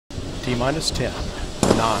T-minus 10,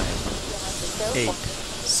 9, 8,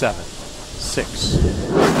 7, 6,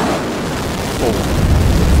 4,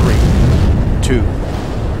 3, 2,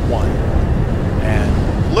 1,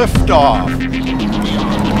 and liftoff!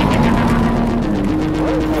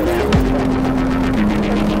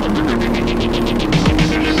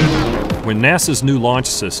 When NASA's new launch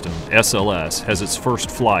system, SLS, has its first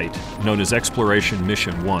flight, known as Exploration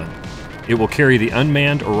Mission 1, it will carry the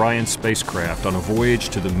unmanned Orion spacecraft on a voyage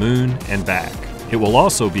to the Moon and back. It will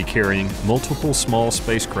also be carrying multiple small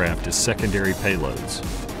spacecraft as secondary payloads.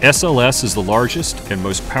 SLS is the largest and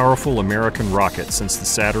most powerful American rocket since the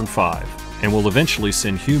Saturn V, and will eventually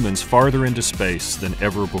send humans farther into space than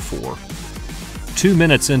ever before. 2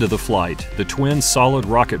 minutes into the flight, the twin solid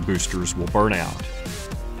rocket boosters will burn out.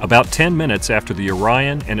 About 10 minutes after the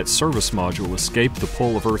Orion and its service module escape the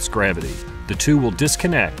pull of Earth's gravity, the two will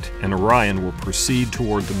disconnect and Orion will proceed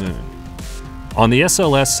toward the Moon. On the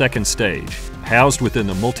SLS second stage, housed within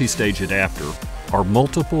the multi-stage adapter, are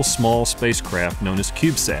multiple small spacecraft known as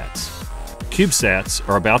cubesats. Cubesats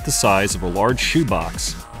are about the size of a large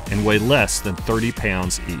shoebox and weigh less than 30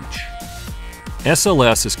 pounds each.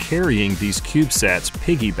 SLS is carrying these cubesats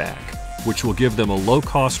piggyback, which will give them a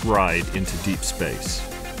low-cost ride into deep space.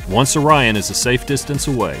 Once Orion is a safe distance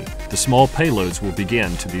away, the small payloads will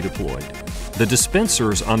begin to be deployed. The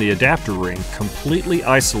dispensers on the adapter ring completely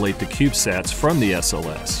isolate the CubeSats from the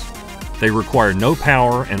SLS. They require no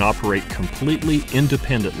power and operate completely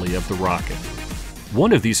independently of the rocket.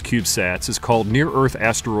 One of these CubeSats is called Near-Earth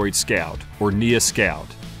Asteroid Scout, or NEA Scout,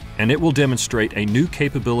 and it will demonstrate a new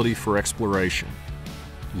capability for exploration: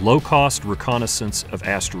 low-cost reconnaissance of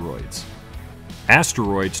asteroids.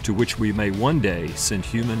 Asteroids to which we may one day send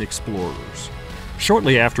human explorers.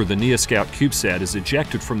 Shortly after the NEA Scout CubeSat is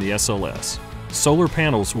ejected from the SLS, solar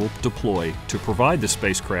panels will deploy to provide the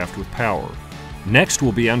spacecraft with power. Next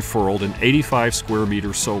will be unfurled an 85 square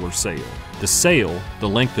meter solar sail. The sail, the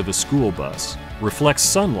length of a school bus, reflects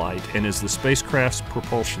sunlight and is the spacecraft's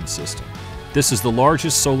propulsion system. This is the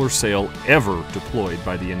largest solar sail ever deployed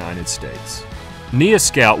by the United States. NEA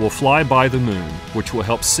Scout will fly by the Moon, which will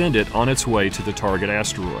help send it on its way to the target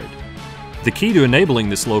asteroid. The key to enabling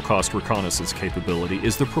this low-cost reconnaissance capability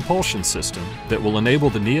is the propulsion system that will enable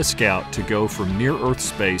the NEA Scout to go from near-Earth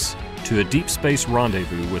space to a deep space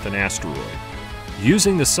rendezvous with an asteroid.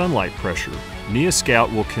 Using the sunlight pressure, NEA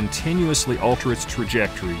Scout will continuously alter its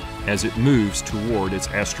trajectory as it moves toward its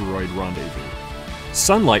asteroid rendezvous.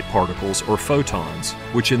 Sunlight particles, or photons,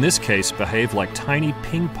 which in this case behave like tiny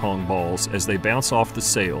ping-pong balls as they bounce off the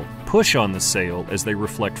sail, push on the sail as they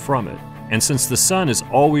reflect from it. And since the sun is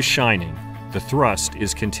always shining, the thrust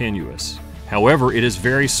is continuous. However, it is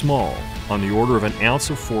very small, on the order of an ounce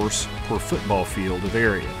of force per football field of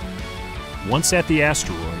area. Once at the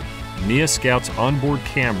asteroid, NEA Scout's onboard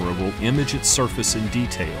camera will image its surface in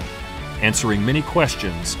detail, answering many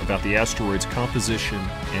questions about the asteroid's composition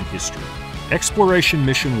and history. Exploration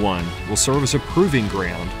Mission 1 will serve as a proving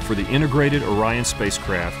ground for the integrated Orion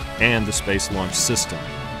spacecraft and the Space Launch System.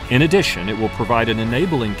 In addition, it will provide an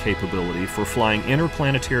enabling capability for flying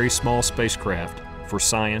interplanetary small spacecraft for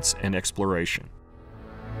science and exploration.